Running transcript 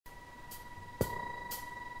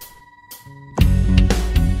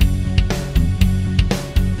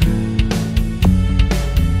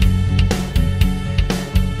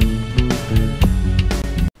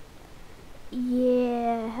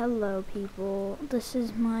So this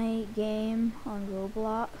is my game on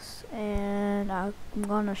Roblox, and I'm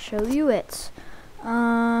gonna show you it.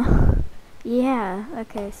 Yeah,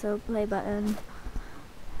 okay, so play button.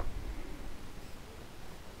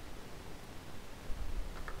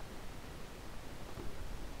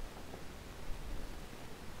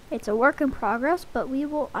 It's a work in progress, but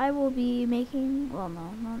I will be making, well,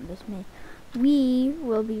 no, not just me. We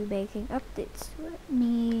will be making updates to it.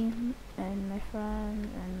 Me and my friend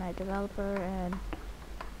and my developer, and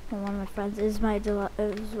one of my friends is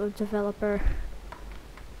a developer.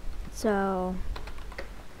 So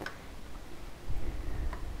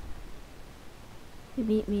you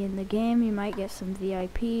meet me in the game, you might get some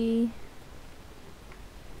VIP.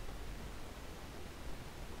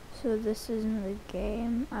 So this isn't the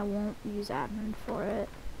game. I won't use admin for it.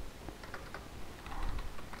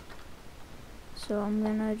 So I'm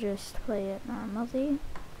gonna just play it normally,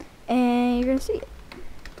 and you're gonna see it.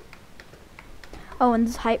 Oh, and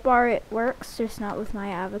this height bar, it works, just not with my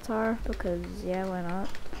avatar, because yeah, why not?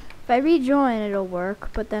 If I rejoin, it'll work,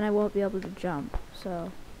 but then I won't be able to jump,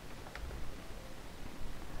 so.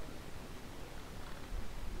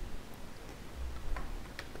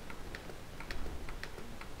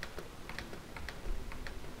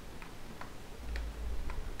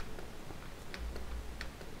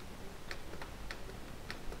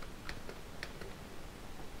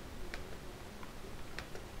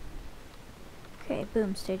 Okay,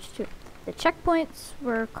 boom, stage 2. The checkpoints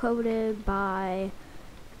were coded by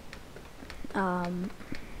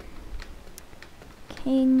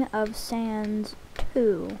King of Sands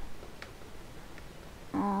 2.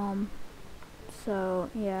 So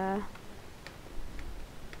yeah.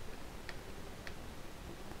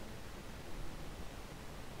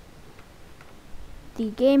 The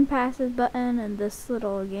Game Passes button and this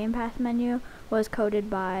little Game Pass menu was coded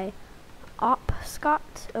by OP Scott,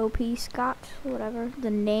 whatever. The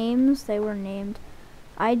names, they were named.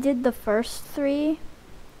 I did the first 3,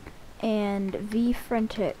 and V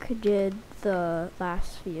Frentic did the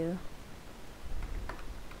last few.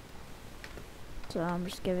 So I'm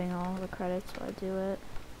just giving all the credits while I do it.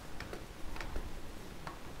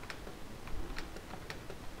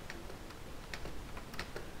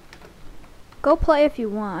 Go play if you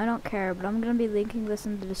want, I don't care, but I'm gonna be linking this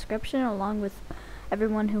in the description along with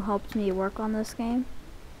everyone who helped me work on this game.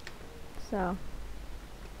 So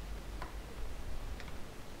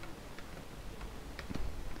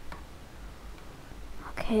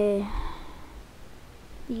okay,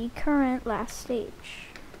 the current last stage.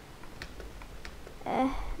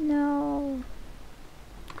 No,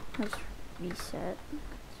 let's reset.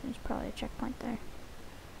 There's probably a checkpoint there.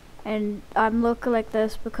 And I'm looking like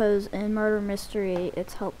this because in murder mystery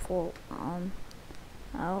it's helpful.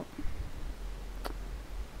 Oh.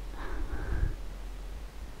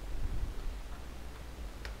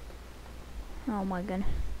 Oh my goodness.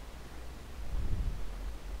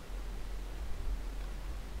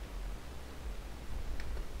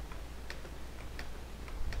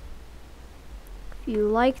 If you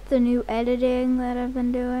like the new editing that I've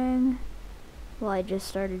been doing, well, I just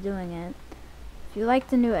started doing it. If you like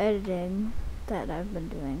the new editing that I've been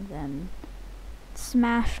doing, then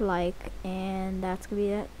smash like, and that's gonna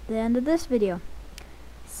be the end of this video.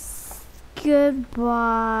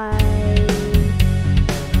 Goodbye.